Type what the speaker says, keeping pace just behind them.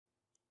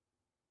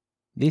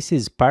This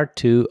is part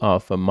 2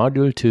 of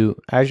Module 2,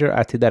 Azure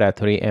Active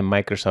Directory and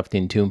Microsoft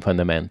Intune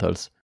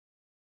Fundamentals.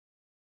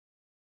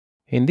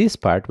 In this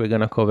part, we're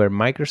going to cover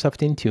Microsoft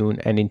Intune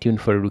and Intune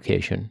for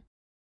Education.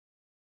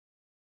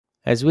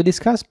 As we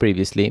discussed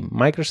previously,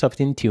 Microsoft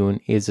Intune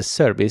is a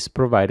service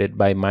provided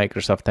by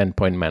Microsoft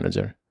Endpoint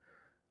Manager.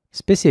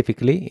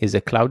 Specifically, is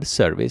a cloud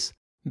service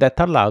that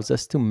allows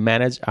us to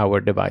manage our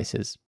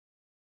devices.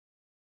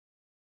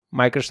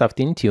 Microsoft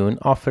Intune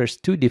offers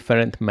two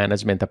different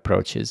management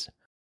approaches.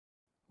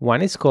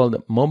 One is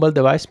called Mobile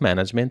Device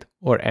Management,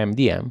 or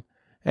MDM,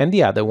 and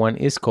the other one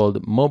is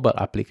called Mobile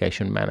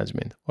Application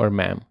Management, or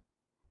MAM.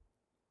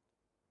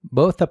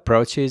 Both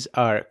approaches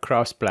are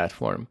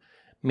cross-platform,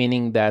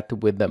 meaning that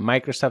with the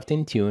Microsoft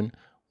Intune,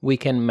 we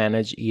can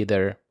manage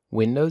either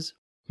Windows,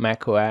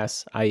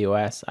 macOS,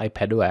 iOS,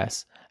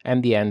 iPadOS,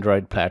 and the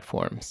Android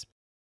platforms.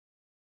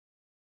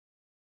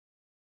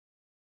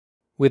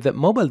 With the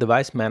mobile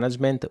device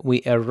management,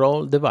 we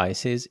enroll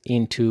devices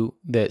into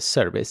the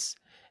service,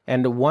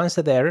 and once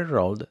they are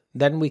enrolled,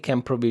 then we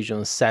can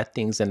provision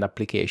settings and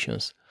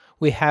applications.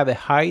 We have a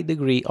high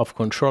degree of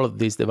control of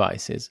these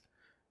devices.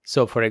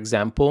 So for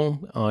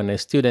example, on a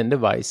student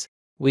device,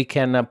 we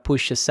can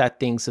push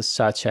settings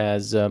such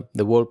as the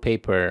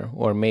wallpaper,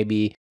 or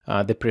maybe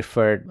the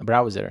preferred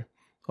browser,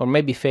 or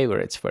maybe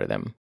favorites for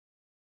them.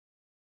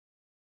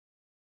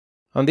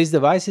 On these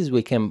devices,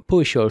 we can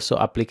push also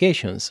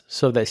applications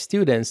so that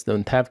students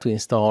don't have to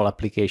install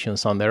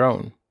applications on their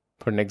own.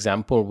 For an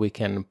example, we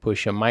can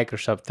push a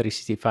Microsoft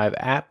 365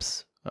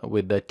 apps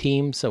with the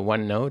Teams,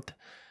 OneNote,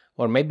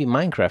 or maybe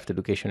Minecraft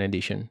Education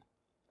Edition.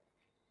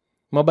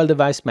 Mobile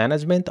device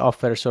management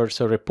offers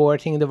also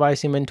reporting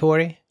device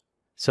inventory,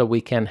 so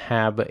we can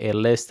have a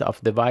list of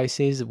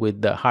devices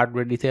with the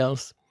hardware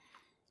details.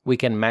 We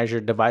can measure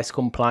device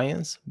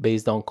compliance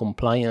based on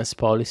compliance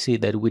policy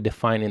that we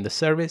define in the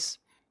service.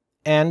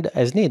 And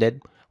as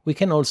needed, we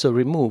can also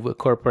remove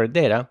corporate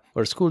data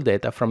or school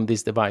data from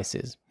these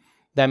devices.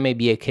 That may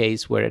be a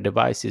case where a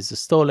device is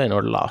stolen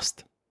or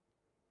lost.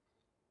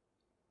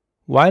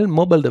 While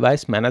mobile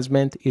device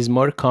management is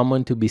more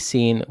common to be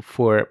seen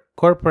for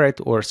corporate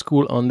or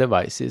school-owned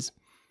devices,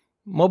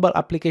 mobile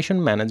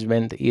application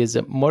management is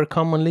more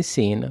commonly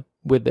seen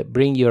with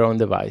Bring Your Own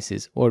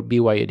Devices, or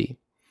BYOD.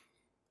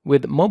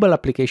 With mobile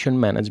application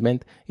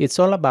management, it's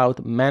all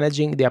about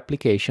managing the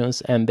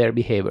applications and their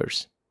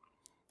behaviors.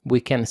 We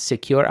can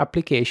secure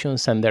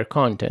applications and their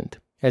content.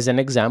 As an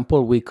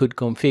example, we could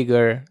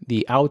configure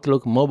the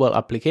Outlook mobile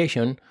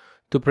application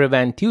to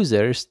prevent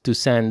users to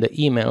send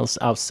emails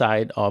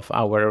outside of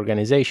our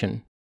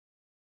organization.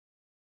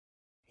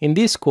 In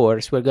this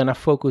course, we're going to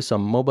focus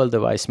on mobile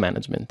device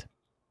management.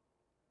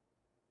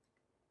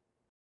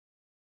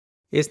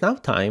 It's now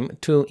time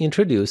to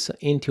introduce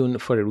Intune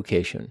for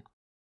Education.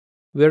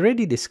 We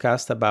already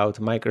discussed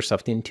about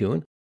Microsoft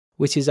Intune,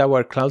 which is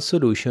our cloud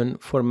solution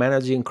for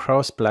managing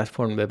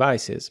cross-platform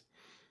devices.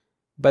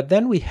 But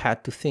then we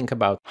had to think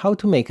about how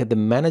to make the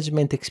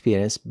management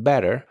experience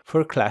better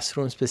for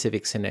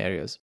classroom-specific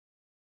scenarios.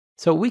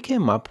 So we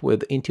came up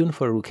with Intune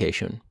for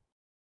Education.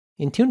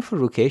 Intune for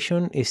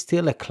Education is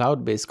still a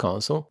cloud-based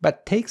console,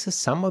 but takes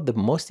some of the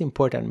most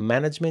important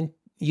management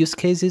use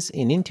cases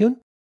in Intune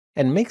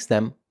and makes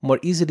them more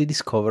easily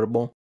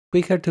discoverable,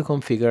 quicker to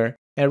configure,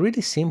 and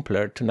really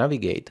simpler to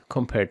navigate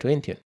compared to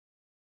Intune.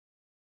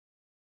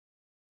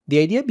 The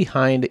idea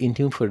behind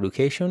Intune for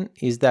Education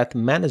is that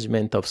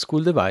management of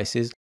school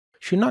devices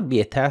should not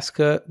be a task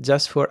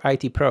just for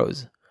IT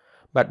pros,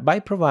 but by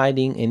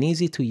providing an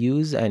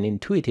easy-to-use and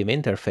intuitive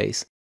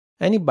interface,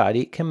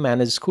 anybody can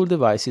manage school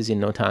devices in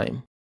no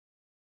time.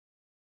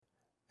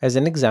 As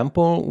an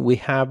example, we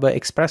have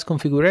Express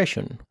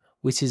Configuration,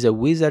 which is a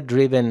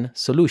wizard-driven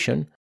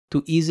solution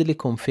to easily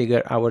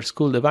configure our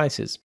school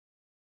devices.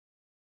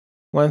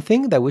 One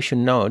thing that we should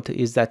note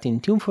is that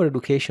Intune for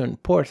Education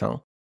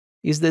portal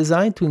is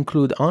designed to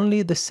include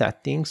only the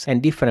settings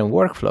and different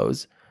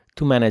workflows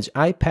to manage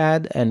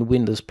iPad and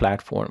Windows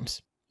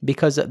platforms,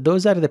 because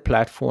those are the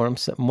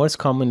platforms most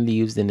commonly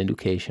used in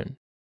education.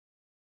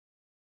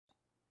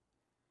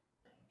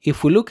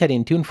 If we look at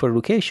Intune for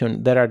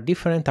Education, there are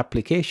different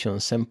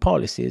applications and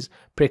policies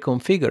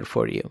pre-configured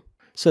for you,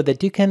 so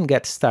that you can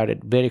get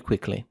started very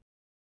quickly.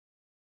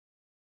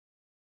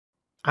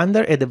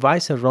 Under a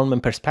device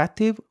enrollment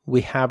perspective,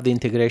 we have the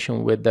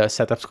integration with the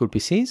Setup School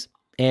PCs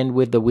and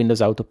with the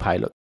Windows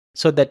Autopilot,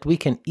 so that we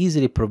can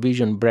easily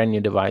provision brand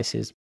new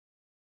devices.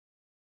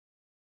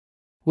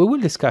 We will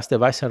discuss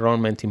device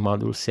enrollment in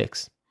Module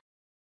 6.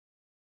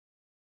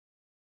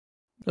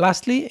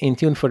 Lastly,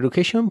 Intune for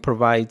Education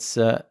provides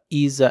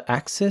easy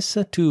access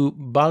to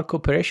bulk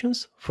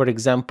operations, for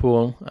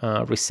example,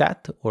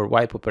 reset or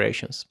wipe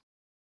operations.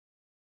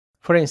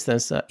 For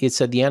instance,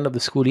 it's at the end of the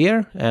school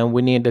year and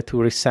we need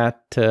to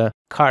reset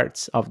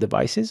cards of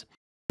devices.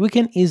 We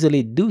can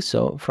easily do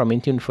so from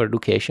Intune for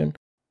Education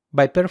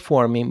by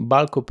performing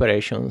bulk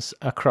operations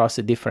across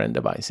different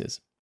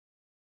devices.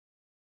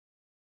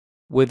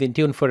 With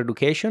Intune for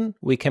Education,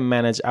 we can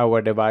manage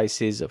our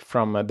devices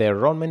from the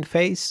enrollment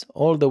phase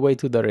all the way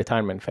to the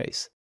retirement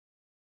phase.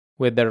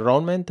 With the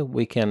enrollment,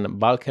 we can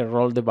bulk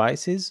enroll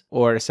devices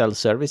or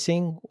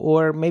self-servicing,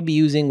 or maybe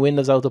using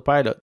Windows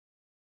Autopilot.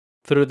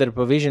 Through the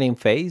provisioning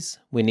phase,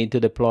 we need to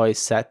deploy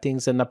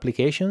settings and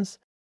applications,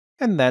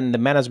 and then the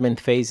management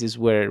phase is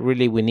where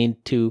really we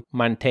need to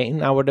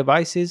maintain our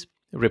devices,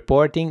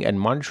 reporting and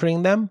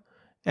monitoring them,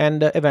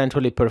 and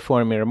eventually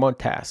performing remote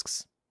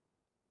tasks.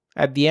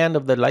 At the end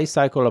of the life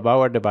cycle of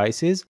our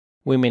devices,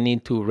 we may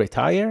need to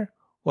retire,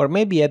 or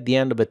maybe at the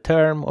end of a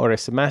term or a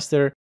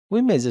semester,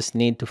 we may just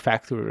need to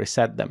factory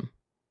reset them.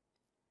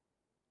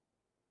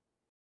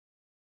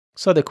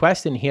 So the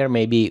question here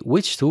may be,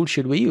 which tool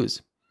should we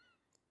use?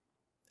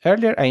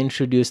 Earlier, I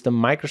introduced the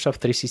Microsoft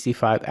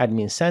 365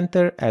 Admin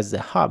Center as the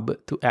hub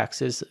to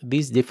access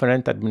these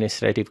different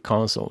administrative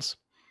consoles.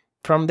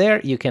 From there,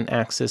 you can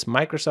access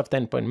Microsoft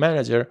Endpoint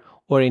Manager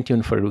or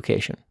Intune for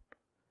Education.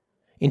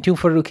 Intune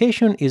for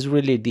Education is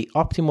really the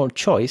optimal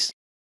choice,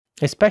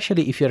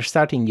 especially if you're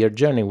starting your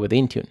journey with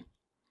Intune.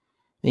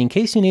 In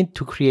case you need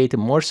to create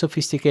more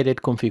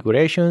sophisticated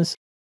configurations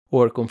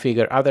or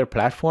configure other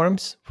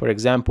platforms, for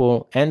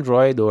example,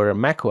 Android or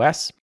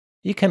macOS,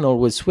 you can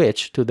always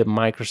switch to the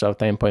Microsoft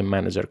Endpoint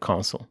Manager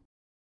console.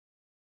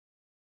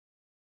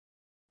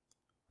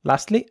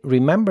 Lastly,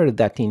 remember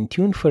that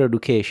Intune for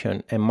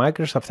Education and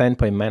Microsoft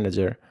Endpoint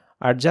Manager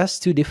are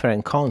just two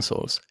different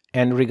consoles,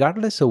 and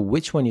regardless of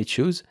which one you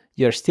choose,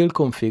 you're still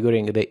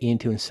configuring the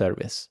Intune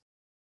service.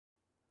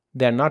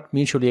 They're not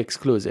mutually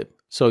exclusive,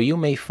 so you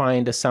may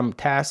find some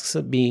tasks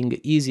being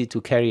easy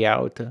to carry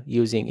out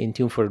using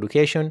Intune for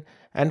Education,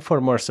 and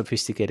for more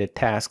sophisticated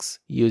tasks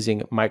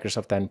using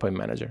Microsoft Endpoint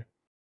Manager.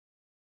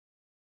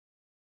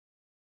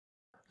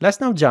 Let's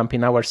now jump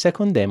in our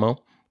second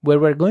demo, where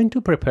we're going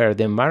to prepare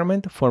the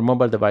environment for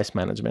mobile device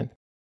management.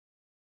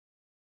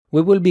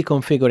 We will be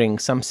configuring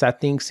some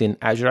settings in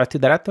Azure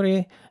Active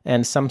Directory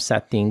and some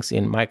settings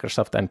in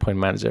Microsoft Endpoint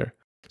Manager,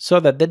 so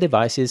that the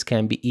devices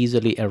can be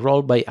easily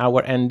enrolled by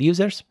our end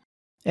users.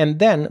 And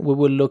then we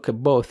will look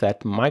both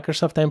at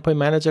Microsoft Endpoint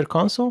Manager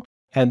console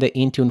and the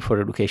Intune for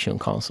Education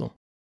console.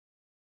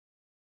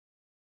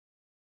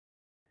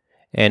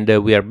 And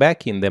we are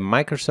back in the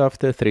Microsoft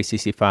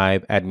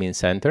 365 Admin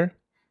Center.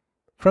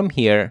 From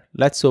here,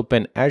 let's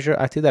open Azure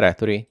Active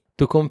Directory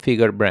to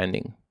configure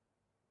branding.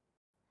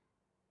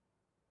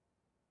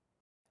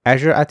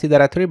 Azure Active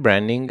Directory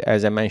branding,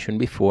 as I mentioned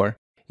before,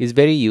 is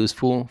very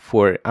useful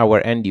for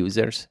our end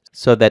users,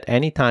 so that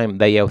anytime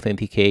they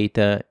authenticate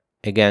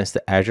against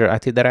Azure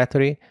Active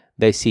Directory,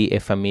 they see a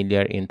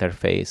familiar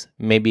interface,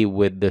 maybe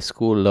with the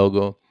school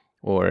logo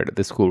or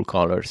the school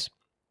colors.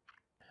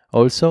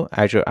 Also,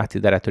 Azure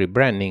Active Directory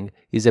branding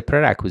is a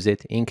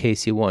prerequisite in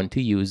case you want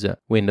to use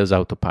Windows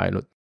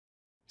Autopilot.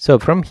 So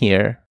from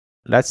here,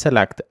 let's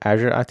select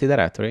Azure Active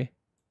Directory,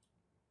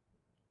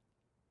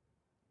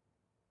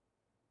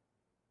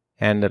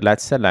 and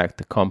let's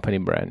select Company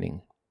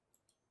Branding.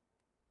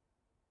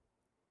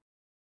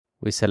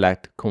 We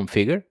select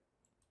Configure,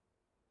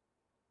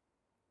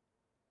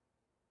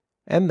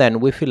 and then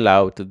we fill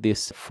out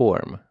this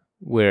form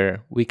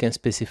where we can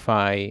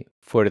specify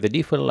for the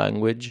default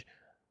language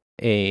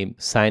a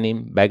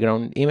sign-in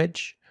background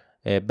image,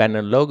 a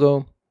banner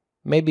logo,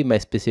 maybe by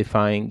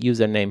specifying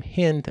username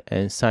hint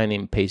and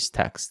sign-in page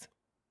text.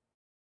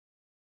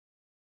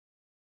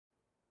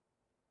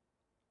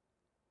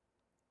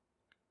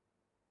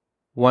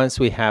 Once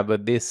we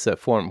have this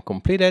form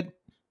completed,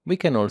 we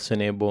can also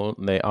enable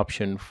the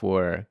option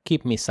for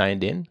Keep Me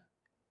Signed In,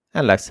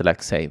 and let's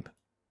select Save.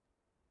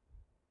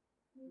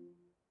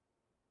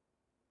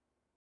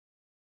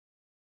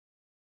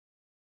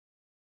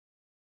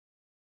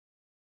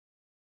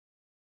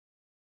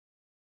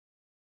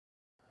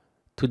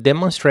 To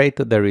demonstrate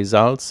the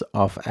results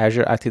of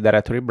Azure Active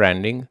Directory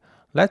branding,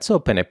 let's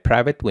open a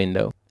private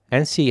window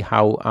and see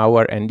how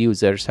our end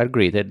users are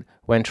greeted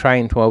when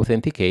trying to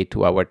authenticate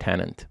to our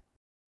tenant.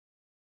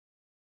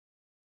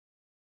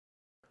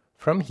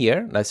 From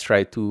here, let's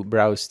try to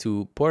browse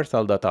to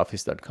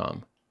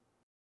portal.office.com.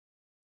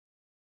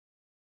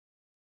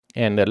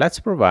 And let's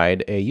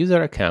provide a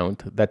user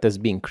account that has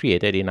been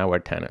created in our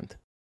tenant.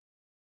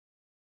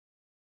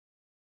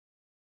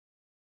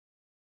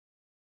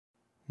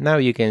 Now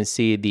you can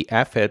see the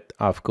effect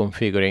of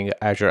configuring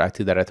Azure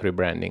Active Directory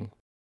branding.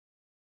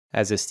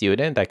 As a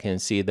student, I can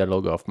see the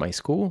logo of my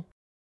school.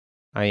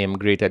 I am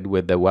greeted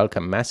with the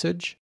welcome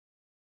message,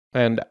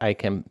 and I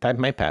can type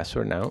my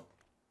password now.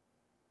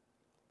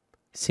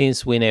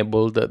 Since we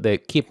enabled the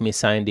Keep Me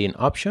Signed In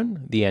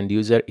option, the end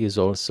user is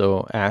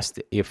also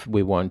asked if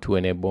we want to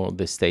enable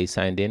the Stay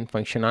Signed In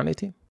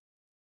functionality.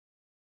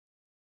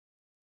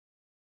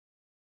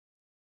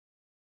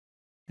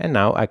 And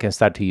now I can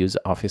start to use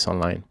Office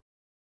Online.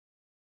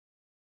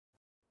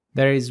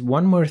 There is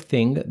one more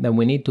thing that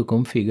we need to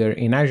configure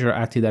in Azure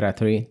Active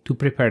Directory to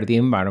prepare the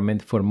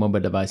environment for mobile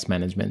device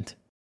management.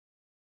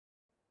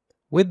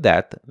 With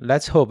that,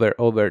 let's hover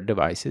over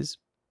Devices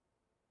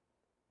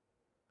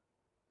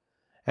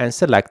and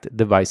select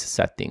Device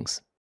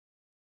Settings.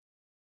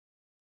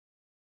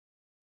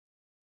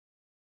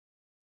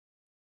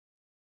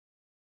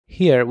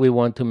 Here we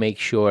want to make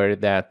sure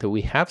that we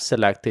have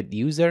selected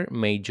User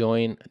may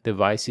join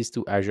devices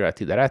to Azure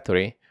Active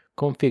Directory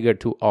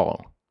configured to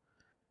all.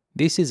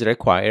 This is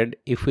required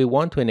if we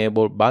want to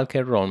enable bulk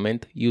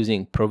enrollment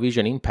using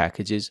provisioning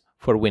packages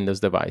for Windows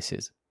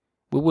devices.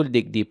 We will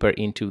dig deeper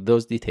into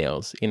those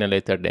details in a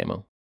later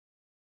demo.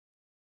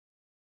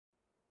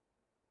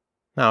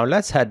 Now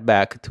let's head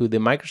back to the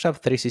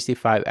Microsoft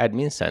 365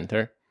 Admin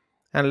Center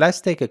and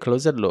let's take a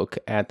closer look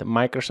at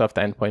Microsoft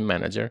Endpoint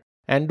Manager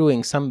and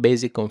doing some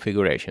basic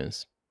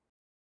configurations.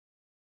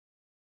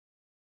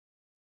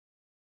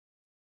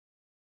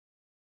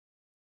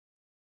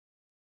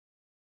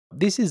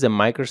 This is the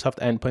Microsoft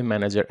Endpoint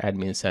Manager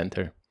Admin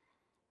Center.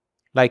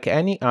 Like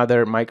any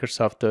other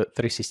Microsoft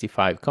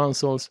 365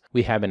 consoles,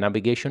 we have a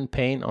navigation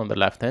pane on the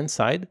left-hand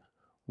side,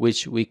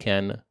 which we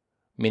can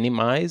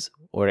minimize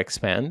or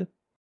expand.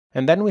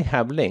 And then we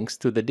have links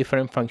to the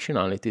different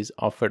functionalities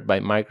offered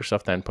by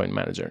Microsoft Endpoint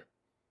Manager.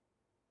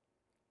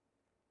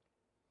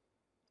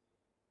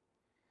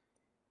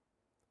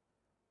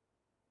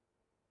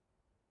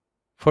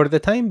 For the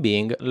time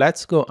being,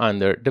 let's go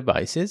under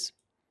Devices,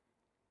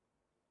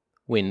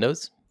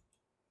 Windows,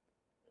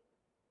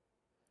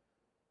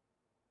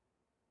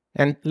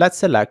 and let's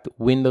select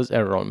Windows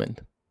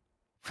Enrollment.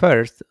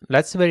 First,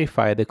 let's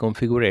verify the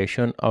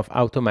configuration of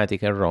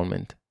automatic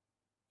enrollment.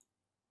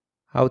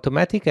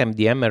 Automatic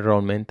MDM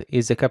enrollment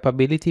is a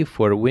capability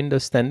for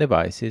Windows 10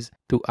 devices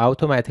to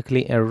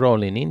automatically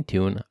enroll in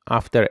Intune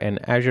after an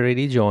Azure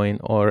AD join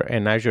or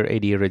an Azure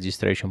AD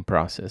registration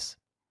process.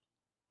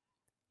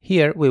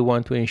 Here we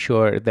want to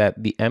ensure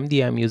that the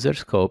MDM user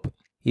scope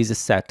is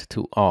set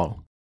to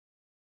all.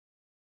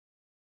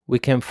 We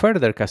can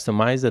further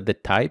customize the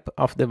type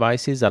of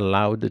devices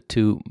allowed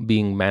to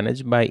being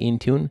managed by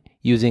Intune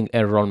using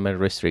enrollment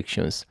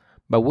restrictions,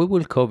 but we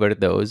will cover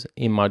those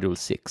in Module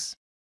 6.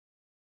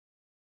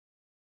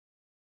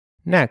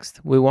 Next,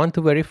 we want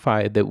to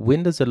verify that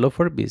Windows Allow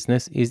for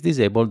Business is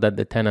disabled at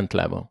the tenant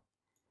level.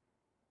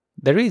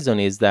 The reason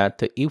is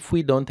that if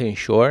we don't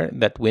ensure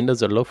that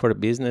Windows Allow for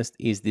Business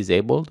is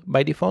disabled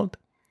by default,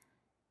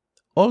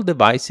 all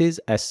devices,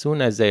 as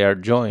soon as they are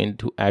joined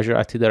to Azure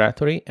Active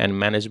Directory and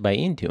managed by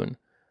Intune,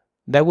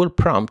 that will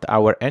prompt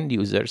our end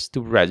users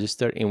to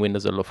register in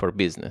Windows Allow for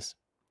Business.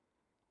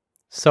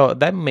 So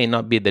that may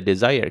not be the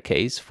desired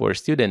case for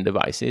student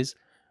devices,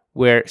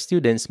 where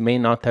students may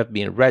not have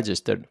been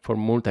registered for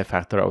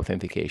multi-factor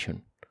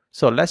authentication.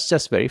 So let's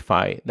just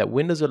verify that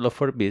Windows Allow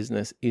for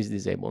Business is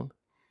disabled.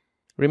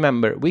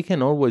 Remember, we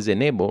can always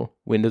enable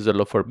Windows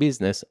Allow for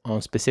Business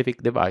on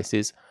specific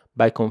devices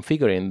by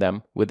configuring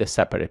them with a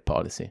separate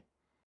policy.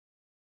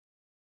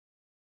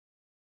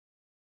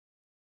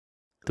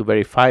 To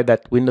verify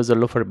that Windows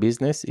Allow for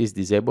Business is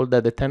disabled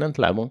at the tenant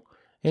level,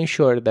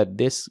 ensure that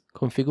this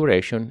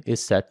configuration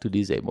is set to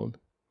disabled.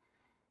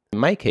 In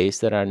my case,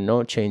 there are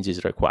no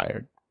changes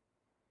required.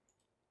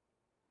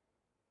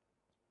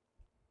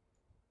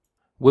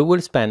 We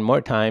will spend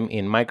more time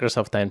in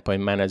Microsoft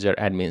Endpoint Manager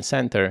Admin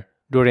Center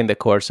during the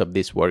course of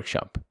this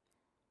workshop.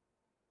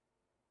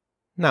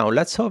 Now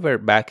let's hover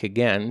back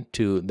again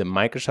to the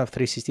Microsoft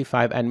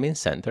 365 Admin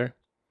Center.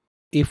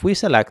 If we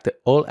select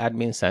all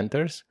admin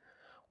centers,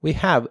 we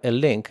have a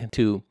link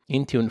to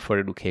Intune for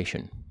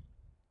Education.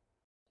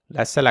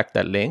 Let's select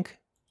that link,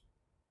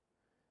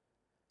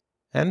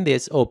 and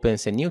this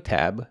opens a new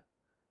tab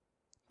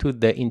to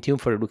the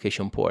Intune for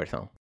Education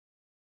portal.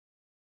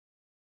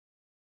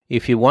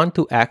 If you want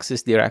to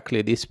access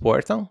directly this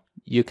portal,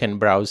 you can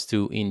browse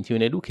to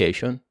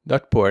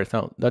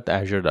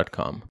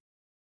intuneeducation.portal.azure.com.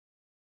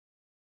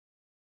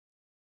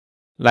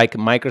 Like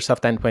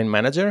Microsoft Endpoint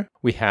Manager,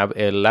 we have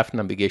a left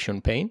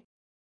navigation pane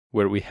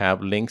where we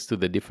have links to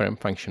the different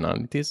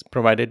functionalities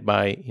provided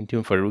by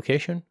Intune for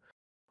Education.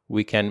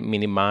 We can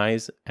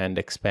minimize and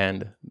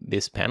expand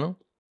this panel.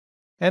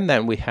 And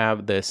then we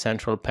have the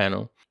central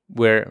panel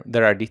where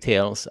there are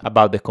details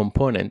about the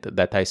component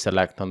that I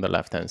select on the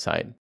left-hand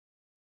side.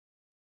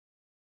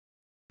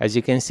 As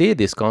you can see,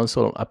 this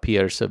console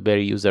appears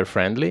very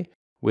user-friendly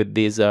with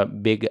these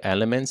big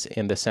elements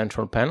in the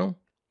central panel.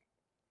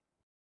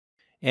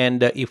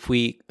 And if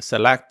we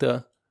select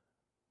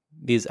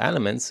these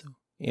elements,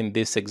 in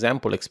this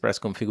example, Express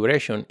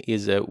Configuration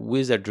is a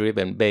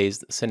wizard-driven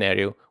based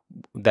scenario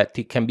that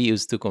can be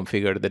used to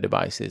configure the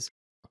devices.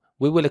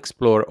 We will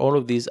explore all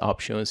of these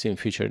options in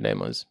future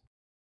demos.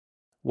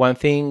 One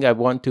thing I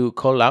want to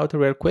call out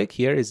real quick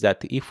here is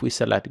that if we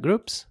select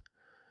groups,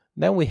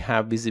 then we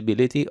have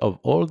visibility of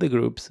all the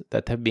groups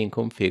that have been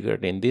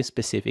configured in this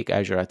specific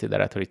Azure Active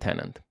Directory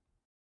tenant.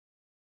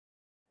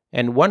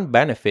 And one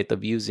benefit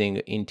of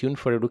using Intune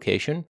for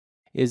Education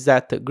is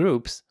that the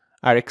groups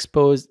are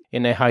exposed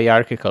in a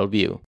hierarchical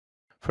view.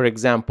 For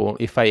example,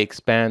 if I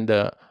expand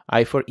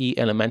I4E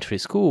Elementary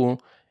School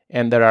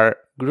and there are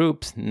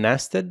groups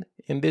nested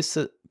in this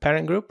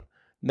parent group,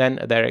 then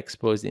they're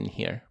exposed in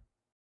here.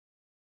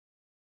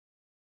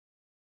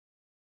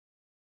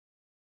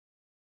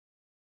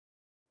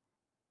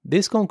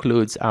 This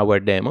concludes our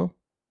demo,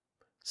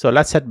 so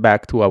let's head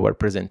back to our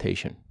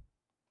presentation.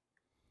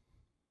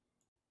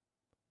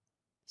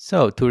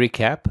 So, to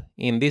recap,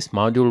 in this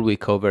module we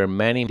cover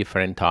many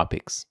different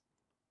topics.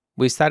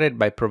 We started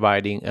by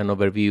providing an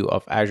overview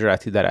of Azure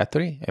Active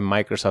Directory and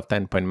Microsoft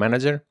Endpoint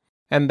Manager,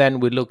 and then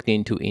we looked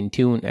into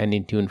Intune and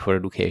Intune for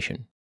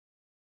Education.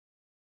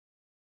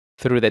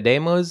 Through the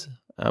demos,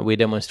 we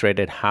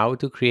demonstrated how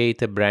to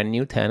create a brand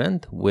new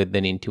tenant with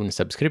an Intune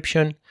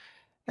subscription,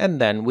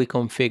 and then we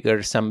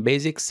configured some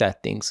basic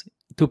settings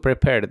to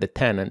prepare the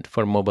tenant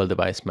for mobile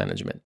device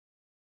management.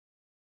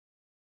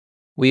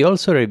 We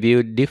also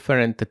reviewed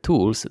different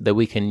tools that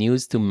we can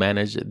use to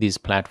manage these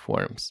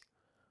platforms.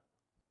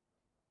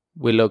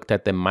 We looked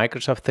at the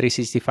Microsoft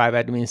 365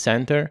 Admin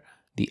Center,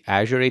 the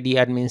Azure AD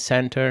Admin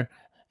Center,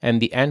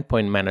 and the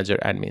Endpoint Manager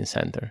Admin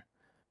Center.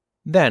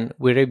 Then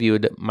we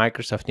reviewed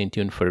Microsoft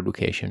Intune for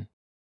Education.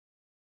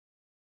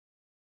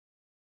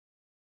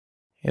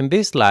 In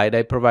this slide,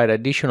 I provide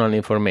additional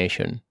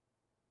information.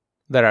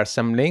 There are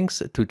some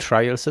links to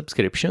trial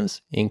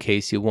subscriptions in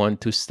case you want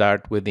to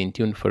start with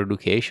Intune for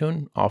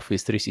Education,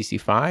 Office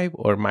 365,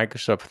 or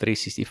Microsoft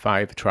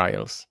 365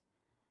 trials.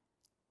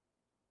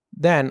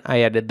 Then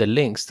I added the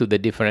links to the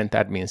different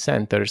admin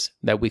centers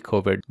that we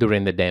covered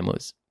during the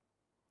demos.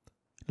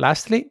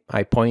 Lastly,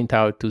 I point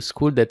out to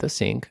School Data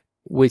Sync,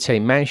 which I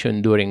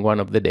mentioned during one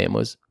of the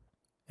demos,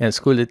 and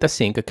School Data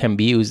Sync can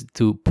be used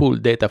to pull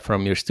data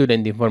from your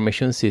student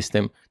information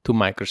system to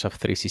Microsoft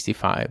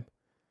 365.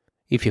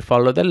 If you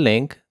follow the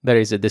link, there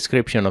is a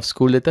description of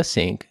School Data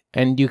Sync,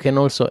 and you can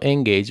also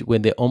engage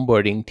with the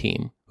onboarding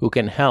team who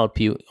can help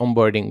you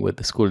onboarding with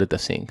the School Data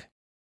Sync.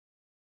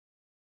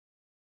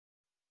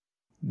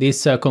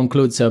 This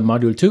concludes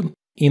Module 2.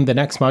 In the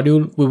next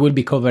module, we will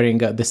be covering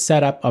the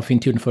setup of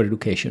Intune for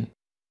Education.